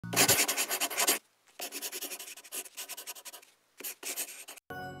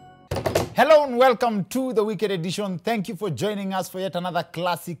Hello and welcome to the Weekend Edition. Thank you for joining us for yet another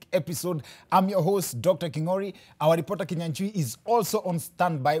classic episode. I'm your host, Dr. Kingori. Our reporter Kenyan is also on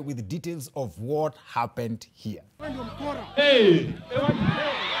standby with details of what happened here. Hey!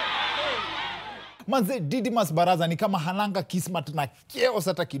 Manze, Didimas Baraza ni kama hananga kismat na chaos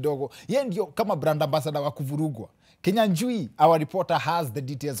hata kidogo. Yeye ndio kama brand ambassador wa kuvurugwa. Kenyan, our reporter, has the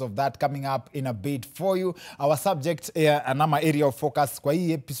details of that coming up in a bit for you. Our subject, anama area of focus kwa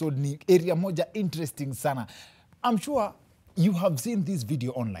hii episode ni area moja interesting sana. I'm sure you have seen this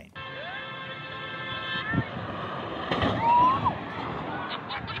video online.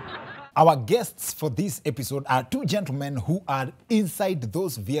 Our guests for this episode are two gentlemen who are inside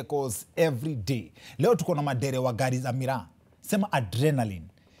those vehicles every day. Leo tuko na madere wa gari za Miraa. Sema adrenaline.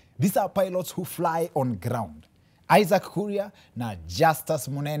 These are pilots who fly on ground. Isaac Kuria na Justus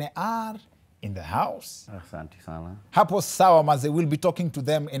Munene are in the house. Asante sana. Hapo sawa maze, we'll be talking to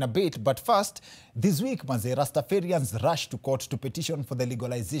them in a bit. But first, this week maze, Rastafarians rushed to court to petition for the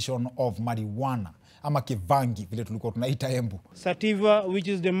legalization of marijuana. Ama kivangi, vile tulikuwa tunaita embu. Sativa, which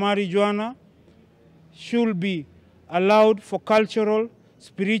is the marijuana, should be allowed for cultural,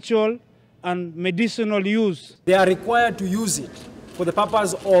 spiritual, and medicinal use. They are required to use it for the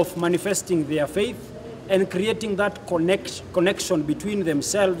purpose of manifesting their faith and creating that connection between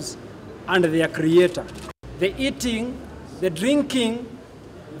themselves and their creator. The eating, the drinking,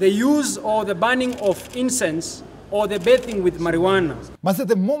 the use or the burning of incense or the bathing with marijuana. Mase,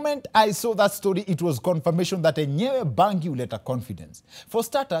 the moment I saw that story, it was confirmation that enyewe bangi uleta confidence. For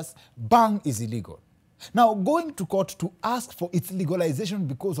starters, bang is illegal. Now, going to court to ask for its legalization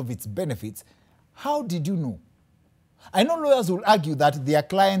because of its benefits, how did you know? I know lawyers will argue that their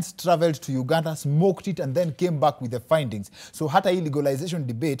clients traveled to Uganda, smoked it, and then came back with the findings. So hata hii legalization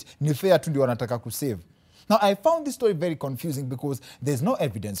debate ni fair tu ndio wanataka kusave. Now, I found this story very confusing because there's no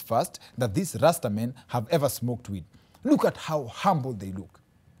evidence first that these Rasta men have ever smoked weed. Look at how humble they look.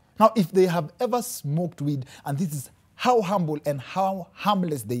 Now, if they have ever smoked weed, and this is how humble and how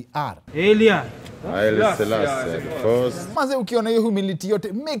harmless they are. Elia. Maze, ukiona hiyo humility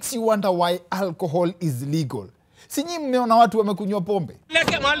yote makes you wonder why alcohol is legal. Sinyi mmeona watu wamekunywa pombe?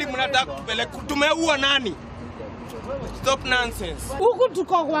 Leke mahali mnataka kupeleka tumeua nani? Stop nonsense. Huku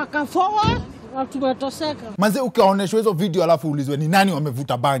tuko kwa kafoa na tumetoseka. Maze, ukaoneshwa hizo video alafu ulizwe ni nani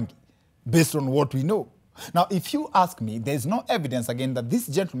wamevuta bangi based on what we know. Now, if you ask me, there's no evidence again that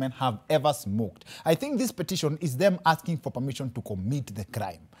these gentlemen have ever smoked. I think this petition is them asking for permission to commit the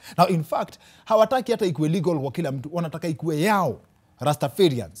crime. Now, in fact, hawataki hata ikuwe legal wa kila mtu, wanataka ikuwe yao,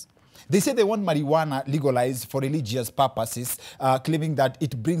 Rastafarians. They say they want marijuana legalized for religious purposes, claiming that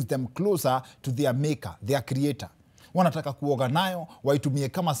it brings them closer to their maker, their creator. Wanataka kuoga nayo, waitumie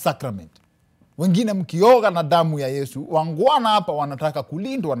kama sacrament. Wengine mkioga na damu ya Yesu, wangwana hapa wanataka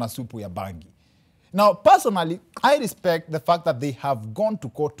kulindwa na supu ya bangi. Now, personally, I respect the fact that they have gone to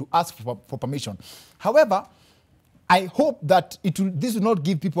court to ask for permission. However, I hope that this will not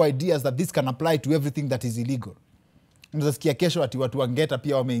give people ideas that this can apply to everything that is illegal. Nzasikia kesho ati watu wangeta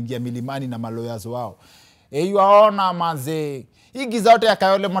pia wameingia milimani na maloyas wao. Yuaona maze, hii giza yote ya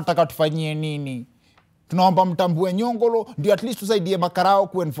Kayole mnataka tufanyie nini? Tunaomba mtambue Nyongolo, ndio at least tusaidie makarao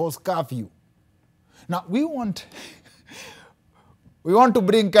kuenforce curfew. Now, we want to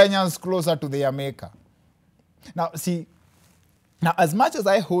bring Kenyans closer to their maker. Now, see, as much as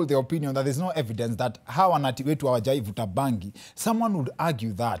I hold the opinion that there's no evidence that hawa nati wetu hawajaivuta bangi, someone would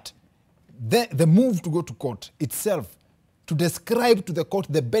argue that the move to go to court itself, to describe to the court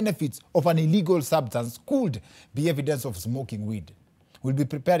the benefits of an illegal substance, could be evidence of smoking weed. We'll be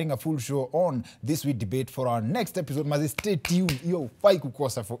preparing a full show on this weed debate for our next episode. Must stay tuned. Yo, fai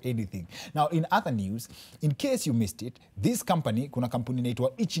kukosa for anything. Now, in other news, in case you missed it, this company, kuna kampuni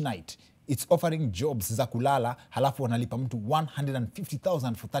inaitwa Each Night, it's offering jobs za kulala, halafu wanalipa mtu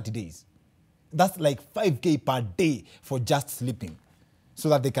 150,000 for 30 days. That's like 5K per day for just sleeping. So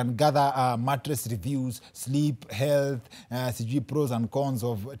that they can gather mattress reviews, sleep, health, pros and cons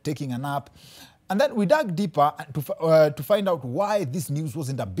of taking a nap. And then we dug deeper to find out why this news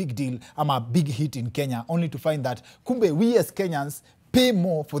wasn't a big deal, a big hit in Kenya, only to find that kumbe we as Kenyans pay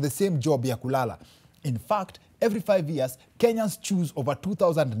more for the same job ya kulala. In fact, every 5 years, Kenyans choose over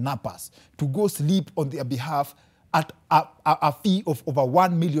 2,000 nappers to go sleep on their behalf at a fee of over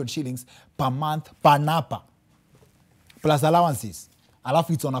 1 million shillings per month per napper, plus allowances.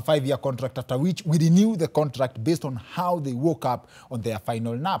 Alafu it's on a 5-year contract, after which we renew the contract based on how they woke up on their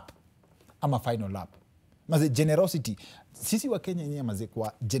final nap. Ama final lap. Maze, generosity. Sisi wa Kenya nye maze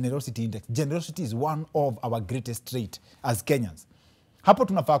kwa generosity index. Generosity is one of our greatest traits as Kenyans. Hapo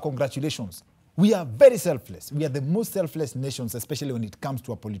tunafaa congratulations. We are very selfless. We are the most selfless nations, especially when it comes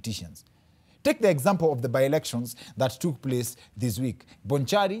to our politicians. Take the example of the by-elections that took place this week.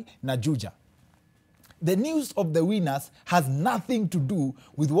 Bonchari na Juja. The news of the winners has nothing to do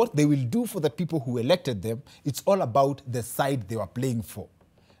with what they will do for the people who elected them. It's all about the side they were playing for.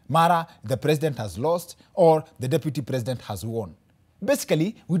 Mara, the president has lost, or the deputy president has won.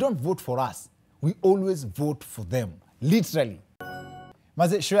 Basically, we don't vote for us. We always vote for them. Literally.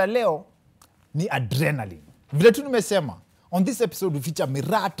 Maze, show ya leo ni adrenaline. Vile tu nimesema, on this episode we feature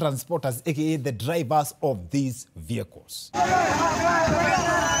Miraa transporters, aka the drivers of these vehicles.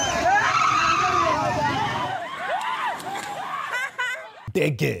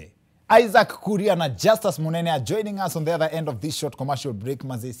 Dege. Isaac Kuria and Justus Munene are joining us on the other end of this short commercial break.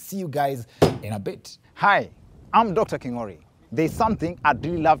 Maze, see you guys in a bit. Hi, I'm Dr. Kingori. There's something I'd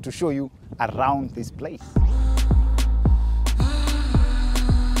really love to show you around this place.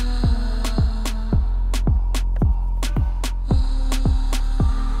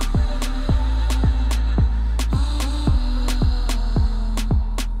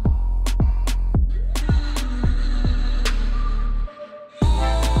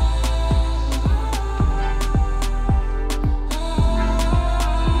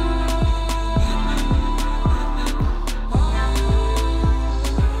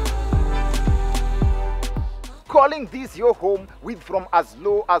 Calling this your home with from as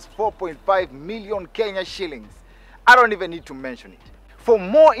low as 4.5 million Kenya shillings. I don't even need to mention it. For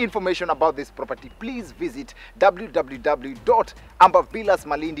more information about this property, please visit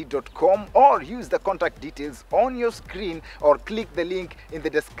www.ambavilasmalindi.com or use the contact details on your screen or click the link in the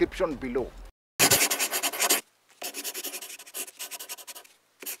description below.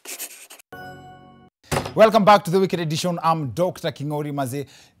 Welcome back to the Wicked Edition. I'm Dr. Kingori Maze.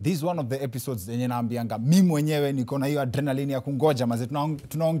 This is one of the episodes zenye naambianga mimi mwenyewe niko na hiyo adrenaline ya kungoja maze.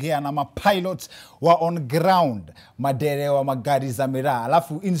 Tunaongea na mapilots wa on ground, madereva magari za Miraa.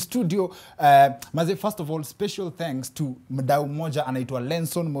 Alafu in studio maze, first of all, special thanks to mdau mmoja anaitwa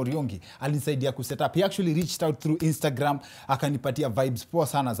Lenson Moriongi. Alinisaidia ku set up. He actually reached out through Instagram, akanipatia vibes poa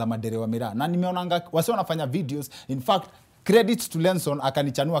sana za madereva Miraa. Na nimeonanga wase wanafanya videos. In fact, credit to Lenson,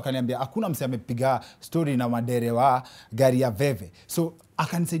 akanichanua akaniambia hakuna mse amepiga story na maderewa gari ya Veve. So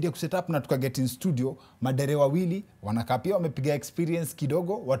akanisaidia kuset up na tukaget in studio maderewa wawili wanakaa pia wamepiga experience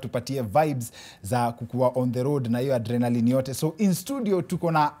kidogo watupatie vibes za kukua on the road na hiyo adrenaline yote. So in studio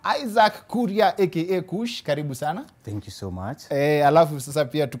tuko na Isaac Kuria aka Kush, karibu sana. Thank you so much. Alafu sasa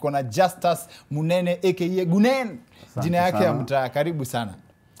pia tuko na Justus Munene aka Gunen. Jina yake ya mtaa, karibu sana.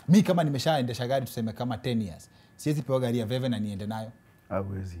 Mi kama nimeshaendesha gari tuseme kama 10 years. Siwezi pewa gari ya Veve na niende nayo.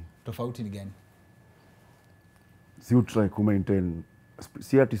 Hawezi. Tofauti ni gani? Si you try to maintain,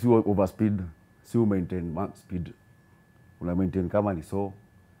 si ati si overspeed, si you maintain max speed. Una maintain kama ni so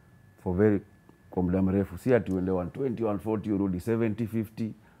for kwa muda mrefu. Si ati uende 120, 140, urudi 70,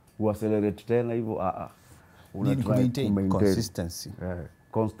 50, uaccelerate tena hivyo. Una try to maintain consistency.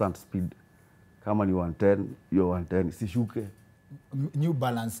 Constant speed. Kama ni 110, yo 110, sishuke. New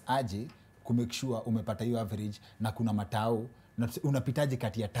balance aje kumake sure umepata hiyo average na kuna matao na unapitaje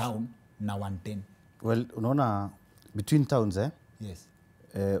kati ya town na 110? Well, unaona between towns Yes.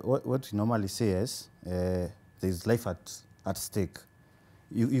 What we normally say is there's life at stake.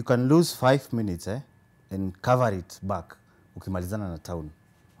 You can lose 5 minutes and cover it back ukimalizana na town.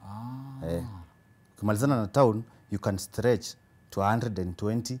 Ukimalizana na town you can stretch to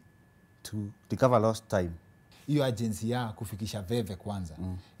 120 to recover lost time. Hiyo agency ya kufikisha Veve kwanza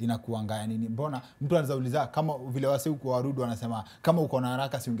inakuanga nini? Mbona mtu anaweza uliza kama vile wase huko warudu wanasema kama uko na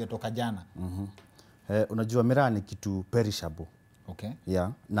haraka si ungetoka jana. Unajua Miraa ni kitu perishable. Okay.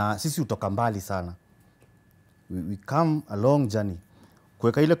 Yeah. Na sisi utoka mbali sana. We come a long journey.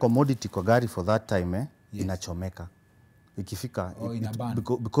 Kuweka ile commodity kwa gari for that time yes, inachomeka. Ikifika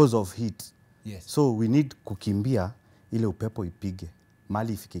because of heat. Yes. So we need kukimbia ile upepo ipige.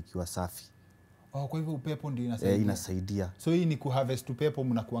 Mali ifike ikiwa safi. Kwa hivyo upepo ndio inasaidia. Inasaidia. So hii ni kuharvest upepo,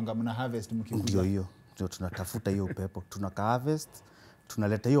 mnakuanga mna harvest mkikuja. Ndio hiyo. Ndio tunatafuta hiyo upepo. Tunaka harvest,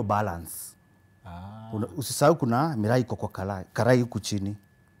 tunaleta hiyo balance. Usisahau kuna Miraa iko kwa karai huku chini.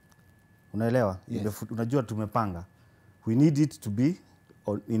 Unaelewa? Yes. Unajua tumepanga. We need it to be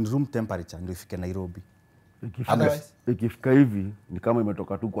in room temperature ndio ifike Nairobi. Ikifika hivi ni kama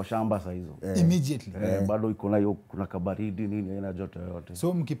imetoka tu kwa shamba saa hizo. Immediately. Bado iko na hiyo kuna kabaridi nini haina joto yote.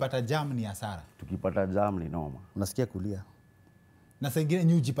 So mkipata jam ni hasara. Tukipata jam ni noma. Unasikia kulia. Na saa ingine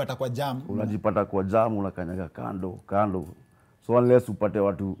nyujipata kwa jam. Unajipata kwa jam unakanyaga kando. So unless upate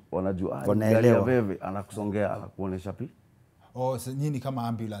watu wanajua gari ya Veve anakusongea anakuonesha pi. nyinyi kama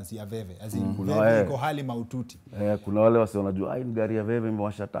ambulance ya veve as in Kuna veve iko hali maututi. Kuna wale wasi wanajua ni gari ya veve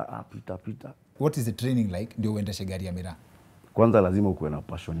imewasha taa pita. What is the training like ndio uendeshe gari ya Miraa? Kwanza lazima ukuwe na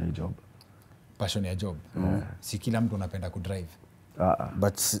passion ya job. Passion ya job. Si kila mtu anapenda kudrive.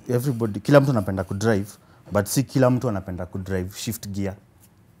 But everybody, kila mtu anapenda kudrive, but si kila mtu anapenda kudrive shift gear.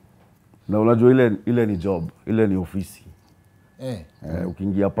 Na unajua ile ni job, ile ni ofisi.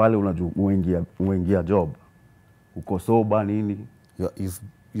 Ukiingia pale unajua umeingia job. Uko soba nini?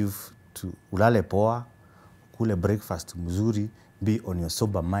 You've to ulale poa, kule breakfast mzuri, be on your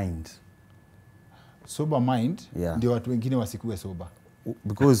sober mind. Sober mind ndio watu wengine wasikue sober.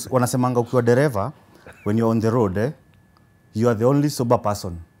 Because wanasemanga ukiwa dereva, when you're on the road, you are the only sober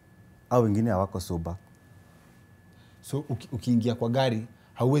person. Au wengine hawako sober. So ukiingia kwa gari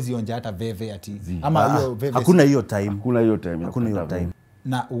hauwezi onja hata veve ati ama hiyo veve. Hakuna hiyo time. Hakuna hiyo time.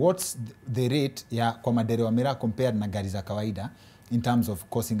 Na what's the rate ya kwa madere wa Miraa compared na gari za kawaida in terms of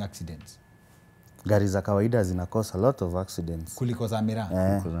causing accidents? Gari za kawaida zina cause a lot of accidents kuliko za Miraa.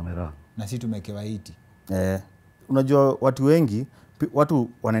 Kuliko za Miraa. Na sisi tumekewa 80. Unajua watu wengi, watu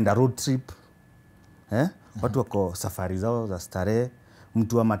wanaenda road trip. Watu wako safari zao za starehe.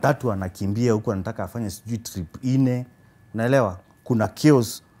 Mtu wa matatu anakimbia huko anataka afanye sijui trip 4. Unaelewa? Kuna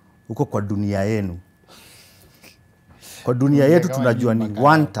chaos huko kwa dunia yenu. Kwa dunia yetu tunajua ni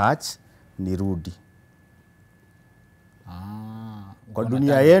one touch ni rudi. Kwa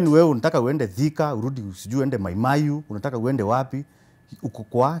dunia yenu wewe unataka uende Thika, urudi sijui uende Maimayu, unataka uende wapi? Uko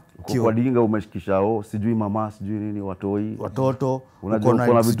kwa Dinga umeshikisha sijui mama sijui nini watoto uko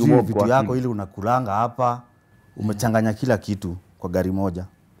na vitu yako ili unakulanga hapa, umechanganya kila kitu kwa gari moja.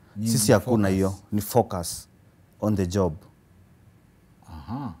 Sisi hakuna hiyo, ni focus on the job.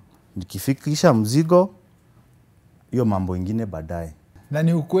 Nikifikisha mzigo hiyo mambo ingine baadaye. Na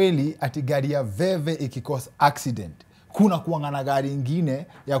ni ukweli ati gari ya veve ikikosa accident kuna kuangana gari ingine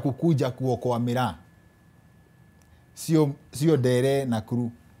ya kukuja kuokoa Miraa. Sio dere na crew.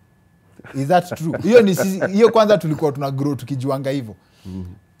 Is that true? Hiyo kwanza tulikuwa tuna grow tukijuanga hivyo.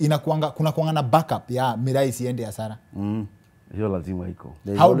 Kuna kuangana backup ya Miraa isiende hasara. Hiyo lazima iko.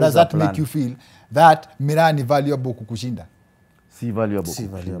 How does that make you feel that Miraa ni valuable kukushinda? Si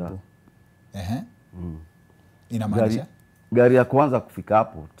valuable. Inamaanisha gari ya kwanza kufika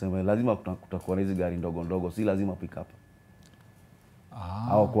hapo, tuseme lazima kutakuwa na hizo gari ndogo, si lazima pick up.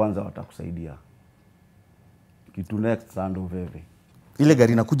 Hao kwanza watakusaidia. Kitu next sando veve. Ile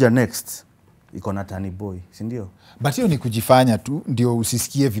gari inakuja next iko na tani boy, si ndio? But hiyo ni kujifanya tu ndio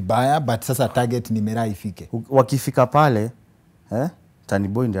usisikie vibaya, but sasa target ni Miraa ifike. Wakifika pale, tani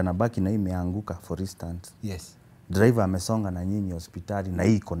boy ndio anabaki na hii imeanguka for instance. Yes. Driver amesonga na nyinyi hospitali na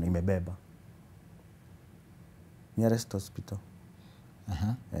hii iko imebeba. Nearest hospital.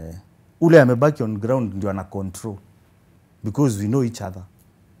 Ule amebaki on ground ndio ana control because we know each other.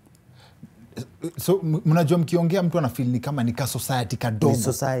 So mnajua mkiongea mtu anafeel ni kama ni ka society kadogo. Ni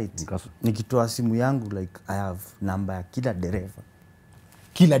society. Nikitoa simu yangu like I have number ya kila dereva.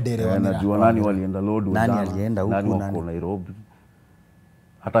 Kila dereva najua nani walienda load nani alienda huko, nani wako Nairobi.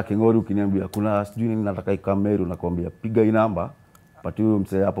 Hata Kingori ukiniambia kuna sijui nini nataka ikameru nakwambia piga hii namba, pati huyo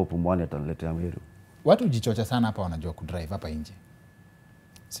msee hapo Pumwani ataniletea Meru. Watu jichocha sana hapa wanajua kudrive hapa nje.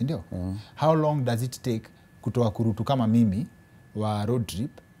 Si ndio? How long does it take kutoa kurutu kama mimi wa road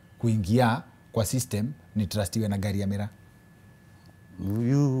trip kuingia kwa system ni trustiwe na gari ya Miraa?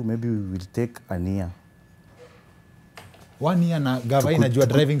 Maybe we will take an year. 1 year na gava inajua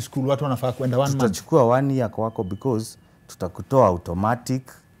driving school watu wanafaa kwenda 1 month. Tutachukua 1 year kwako because tutakutoa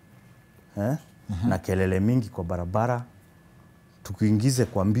automatic na kelele mingi kwa barabara. Tukuingize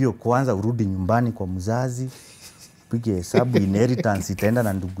kwa mbio kwanza urudi nyumbani kwa mzazi. Pige hesabu inheritance itaenda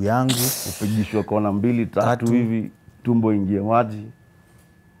na ndugu yangu. Upigishwe kona 2-3 hivi tumbo ingie maji.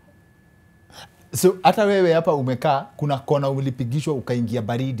 So hata wewe hapa umekaa kuna kona ulipigishwa ukaingia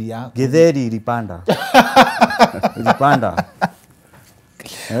baridi ya Githeri ilipanda. Ilipanda.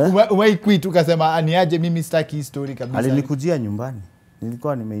 Umeiquit ukasema aniaje mimi sitaki history kabisa. Alinikujia nyumbani.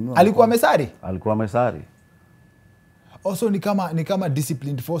 Nilikuwa nimeinua. Alikuwa mesari? Alikuwa mesari. Also ni kama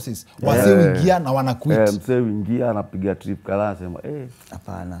disciplined forces. Wase uingia na wanaquit. Msee uingia anapiga trip kala anasema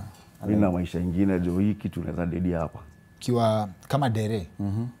hapana. Mimi na maisha ingine jo hii kitu naweza dedi hapa. Kiwa kama dere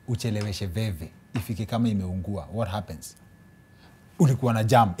ucheleweshe veve ifike kama imeungua, what happens? Ulikuwa na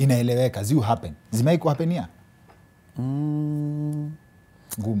jam inaeleweka ziu happen. Zimeiko happenia?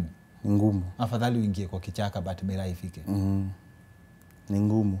 Ngumu. Afadhali uingie kwa kichaka but Miraa ifike. Ni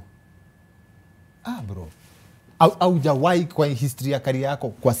ngumu. Bro. Haujawahi kwa history ya career yako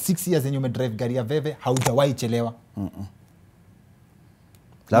kwa 6 years yenye umedrive gari ya veve haujawahi chelewa?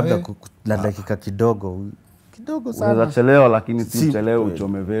 Labda dakika kidogo kidogo sana. Unaweza chelewa lakini Si si uchelewe kweli.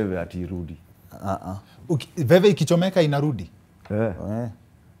 uchome veve ati irudi. Veve ikichomeka inarudi. Eh.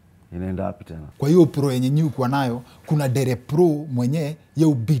 Inaenda wapi tena? Kwa hiyo pro yenye nyi uko nayo, kuna dere pro mwenye ye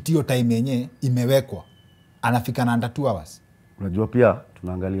ubit hiyo time yenye imewekwa. Anafika na under 2 hours. Unajua pia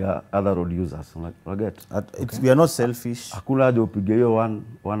tunaangalia other road users. Unaget? We are not selfish. Hakuna haja upige hiyo 1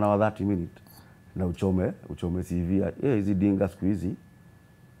 hour 30 minutes na uchome CV. Hizi dinga siku hizi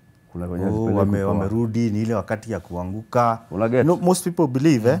kuna wenye wamerudi ni ile wakati ya kuanguka. Unaget? No, most people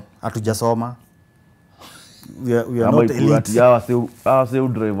believe hatujasoma. We are not elite. Hawa si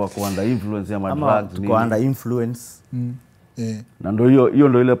driver kwa under influence ya drugs. Tuko under influence. Na ndio hiyo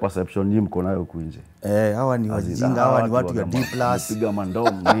ndio ile perception nyinyi mko nayo kunje. Hawa ni wajinga, hawa ni watu ya D+. Piga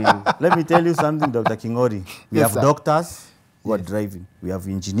mandom nini. Let me tell you something, Dr. Kingori. We Yes, have sir. doctors who are driving. We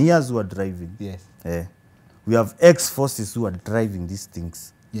have engineers who are driving. Yes. We have ex-forces who are driving these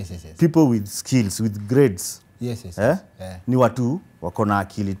things. Yes. People with skills, with grades. Yes. Ni watu wako na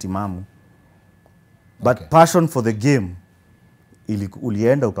akili timamu. But passion for the game,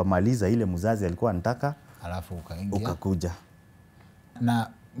 ulienda ukamaliza ile mzazi alikuwa anataka, alafu ukaingia. Ukakuja. Na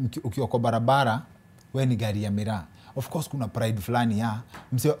ukiwa kwa barabara, we ni gari ya Miraa. Of course kuna pride fulani ya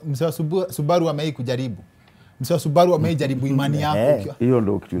mse wa Subaru amei kujaribu. Mse wa Subaru amei jaribu imani yako. Hiyo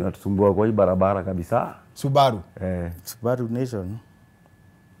ndio kitu inatusumbua kwa hii barabara kabisa. Subaru. Subaru Nation.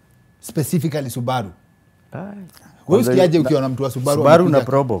 Specifically Subaru. Wewe usikiaje ukiwa na mtu wa Subaru? Subaru na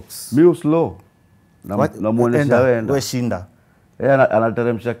Probox. Mimi slow. Na muonesha wenda. Wewe shinda.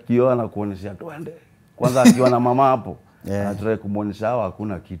 Anateremsha kioo na kuonesha twende. Kwanza akiwa na mama hapo. Anataka kumuonesha hawa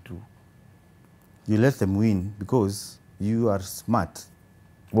hakuna kitu. You let them win because you are smart.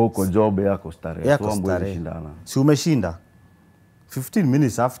 Wewe uko job yako starehe. Shindana. Si umeshinda. 15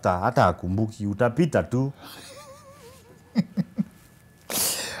 minutes after hata akumbuki utapita tu.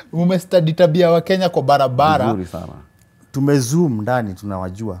 Umestudy tabia wa Kenya kwa barabara. Nzuri sana. Tumezoom ndani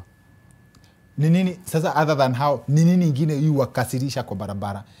tunawajua. Ni nini sasa other than how, ni nini ingine yu wakasirisha kwa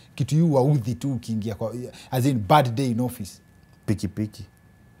barabara? Kitu yu waudhi tu ukiingia kwa, as in bad day in office. Piki.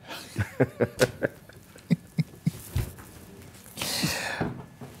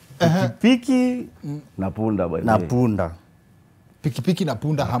 Piki na punda by na punda. Pikipiki na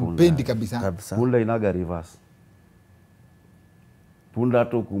punda hampendi kabisa. Punda inaga reverse. Punda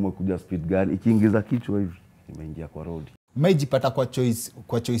hata kumekuja speed gani ikiingiza kichwa hivi imeingia kwa road. Umejipata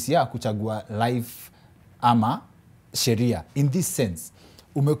kwa choice ya kuchagua life ama sheria. In this sense,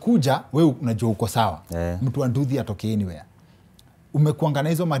 umekuja wewe unajua uko sawa. Mtu wa nduthi atoke anywhere. Umekuanga na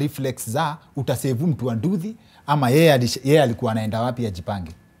hizo ma reflex za utasevu mtu wa nduthi ama yeye alikuwa anaenda wapi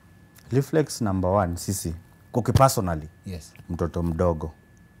ajipange. Reflex number 1 sisi. Koke personally. Yes. Mtoto mdogo.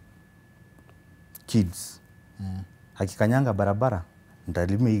 Kids. Hakikanyanga barabara.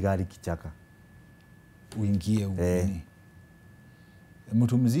 Ntalime hii gari kichaka. Uingie uini.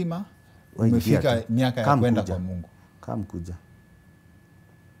 Mtu mzima umefika miaka ya kwenda kwa Mungu. Kama kuja.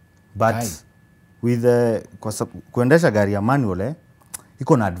 But with kuendesha gari ya manual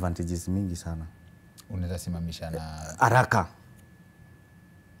iko na advantages mingi sana. Unaweza simamisha na haraka.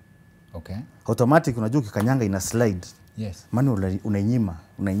 Okay. Automatic unajua ukikanyanga ina slide. Yes. Manual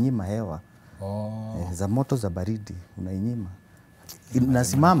unainyima hewa. Za moto za baridi unainyima.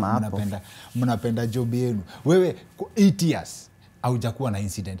 Inasimama hapo. Mnapenda job yenu. Wewe 8 years haujakuwa na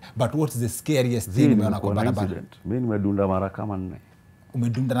incident. But what's the scariest thing umeona kwa barabara? Mimi nimedunda mara kama 4.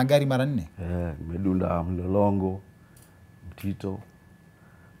 Umedunda na gari mara 4? Nimedunda Mlolongo, Mtito.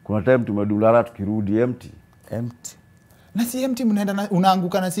 Kuna time tumedunda hata tukirudi empty. Na si empty mnaenda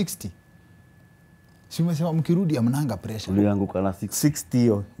unaanguka na 60. Si umesema mkirudi amnanga pressure. Ulianguka na 60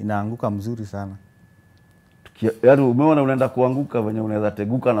 hiyo inaanguka mzuri sana. Yaani umeona unaenda kuanguka venye unaweza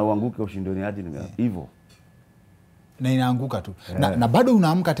teguka na uanguke ushindoni aje ni hivyo. Na inaanguka tu. Na bado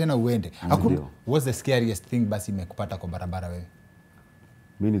unaamka tena uende. What's the scariest thing basi imekupata kwa barabara wewe?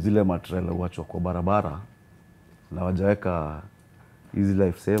 Mimi ni zile matrela uachwa kwa barabara na wajaweka hizi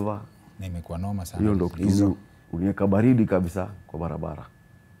life saver. Na imekuwa noma sana. Hiyo ndio kitu uniweka baridi kabisa kwa barabara.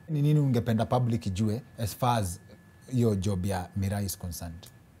 Ni nini ungependa public ijue as far as your job ya Miraa is concerned?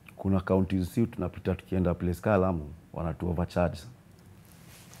 Kuna counties si tunapita tukienda place kama Lamu wanatu overcharge.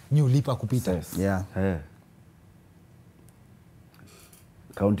 Ni ulipa kupita. Yeah.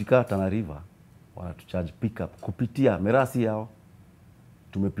 County ka Tana River wanatucharge pickup kupitia Miraa si yao.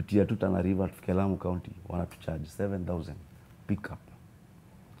 Tumepitia tu Tana River tufikia Lamu County wanatucharge 7,000 pickup.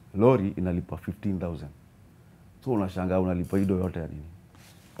 Lori inalipa 15,000. So unashangaa unalipa hido yote ya nini?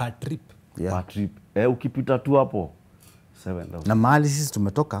 Per trip. Per trip. Ukipita tu hapo 7,000. Na mahali sisi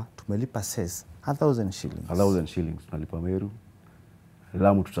tumetoka tumelipa cess 1,000 shillings. 1,000 shillings tunalipa Meru.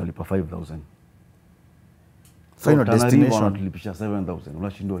 Lamu tutalipa 5,000. Final Tana River destination. wanatulipisha 7,000.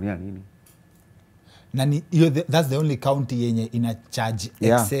 Unashindwa ni ya nini? Na that's the only county yenye ina charge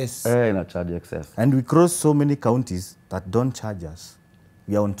Yeah. excess. Ina charge excess. And we cross so many counties that don't charge us.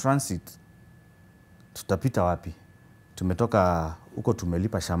 We are on transit. Tutapita wapi? Tumetoka huko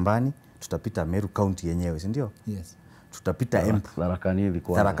tumelipa shambani, tutapita Meru County yenyewe, si ndio? Yes. Tutapita Embu. Tharaka Nithi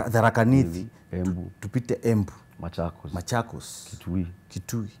kwa Tharaka Nithi. Embu, Tupite Embu. Machakos,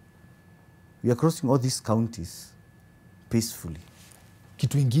 Kitui. We are crossing all these counties peacefully.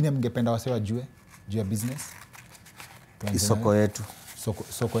 Kitu ingine mngependa wase wajue juu ya business? Isoko yetu.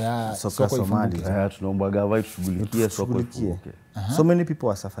 Soko ya Somali. ifunguke. Tunaomba gava tushughulikie soko ifunguke. So many people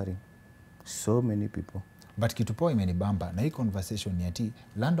are suffering. So many people. But kitu poa imenibamba na hii conversation ni ati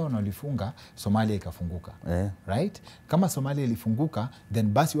London walifunga, Somalia ikafunguka. Right? Kama Somalia ilifunguka, then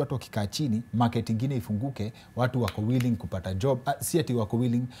basi watu wakikaa chini, market ingine ifunguke, watu wako willing kupata job. Si ati wako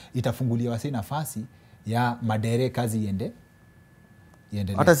willing, itafungulia wasi nafasi ya madere kazi iende.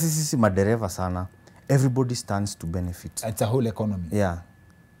 Hata sisi madereva sana. Everybody stands to benefit. It's a whole economy. Yeah.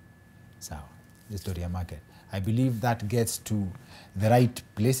 Sawa. The story ya market. I believe that gets to the right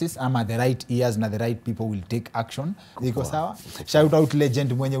places ama the right ears na the right people will take action. Iko sawa? Shout out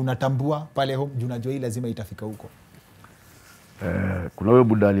legend mwenye unatambua pale home juu unajua hii lazima itafika huko. Kuna huyo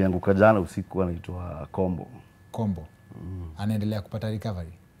buda alianguka jana usiku anaitwa Kombo. Anaendelea kupata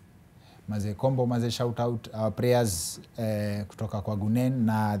recovery. Maze shout out our prayers kutoka kwa Gunen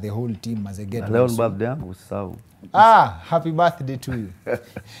na the whole team maze get. Leo ni birthday yangu usisahau. Happy birthday to you.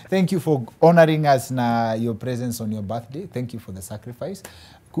 Thank you for honoring us na your presence on your birthday. Thank you for the sacrifice.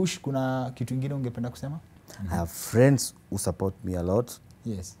 Kush, kuna kitu ingine ungependa kusema? I have friends who support me a lot.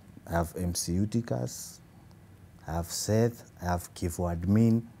 Yes. I have MC Utikas. I have Seth. I have Kifu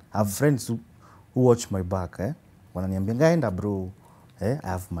Admin. I have friends who watch my back. Wananiambia ngaenda bro. I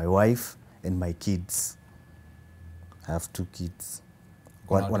have my wife and my kids. I have 2 kids.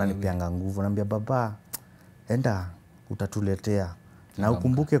 Wananipeanga nguvu. Wananiambia baba, enda utatuletea. Na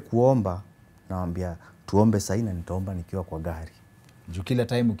ukumbuke kuomba. Naambia tuombe sahi na nitaomba nikiwa kwa gari. Juu kila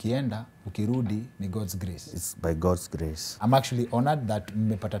time ukienda, ukirudi ni God's grace. It's by God's grace. I'm actually honored that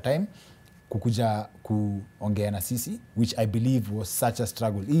mmepata time kukuja kuongea na sisi, which I believe was such a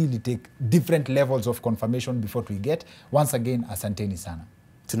struggle. Ili take different levels of confirmation before we get. Once again, asanteni sana.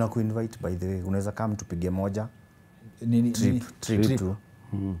 Tunakuinvite by the way. Unaweza kama tupige moja. Trip tu.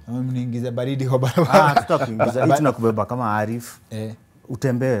 Mniingize baridi kwa barabara. Tutakuingiza. Hii tunakubeba kama Arif.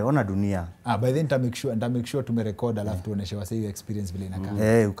 Utembee, ona dunia. By then make sure tumerecord alafu tuoneshe wase hiyo experience vile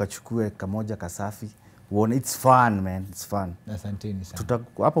inakaa. Ukachukue kamoja kasafi. Uone, it's fun man, it's fun. Asanteni sana.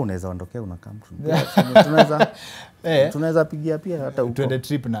 Hapa unaweza ondokea unakaa mtu. Tunaweza pigia pia hata huko. Tuende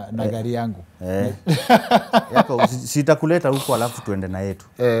trip na gari yangu. Yako sitakuleta huko alafu tuende na yetu.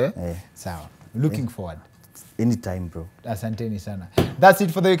 Sawa. Looking forward. Anytime bro. Asanteni sana. That's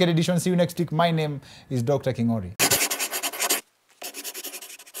it for the weekend edition. See you next week. My name is Dr. Kingori.